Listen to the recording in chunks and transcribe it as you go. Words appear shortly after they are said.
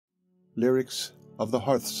Lyrics of the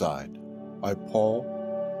Hearthside by Paul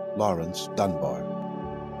Laurence Dunbar.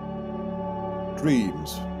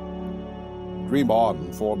 Dreams. Dream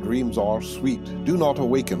on, for dreams are sweet. Do not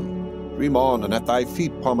awaken. Dream on, and at thy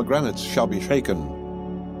feet pomegranates shall be shaken.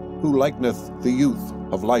 Who likeneth the youth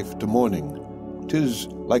of life to morning? 'Tis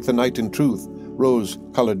like the night in truth,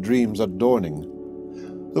 rose-colored dreams adorning.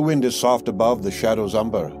 The wind is soft above the shadow's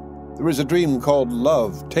umber. There is a dream called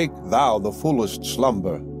love. Take thou the fullest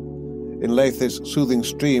slumber. In Lethe's soothing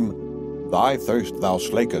stream, thy thirst thou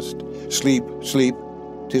slakest. Sleep, sleep,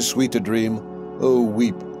 'tis sweet to dream. Oh,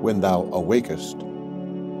 weep when thou awakest.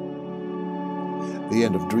 The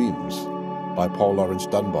End of Dreams by Paul Laurence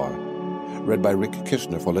Dunbar. Read by Rick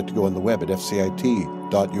Kishner for Let Go on the Web at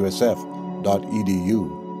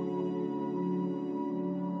fcit.usf.edu.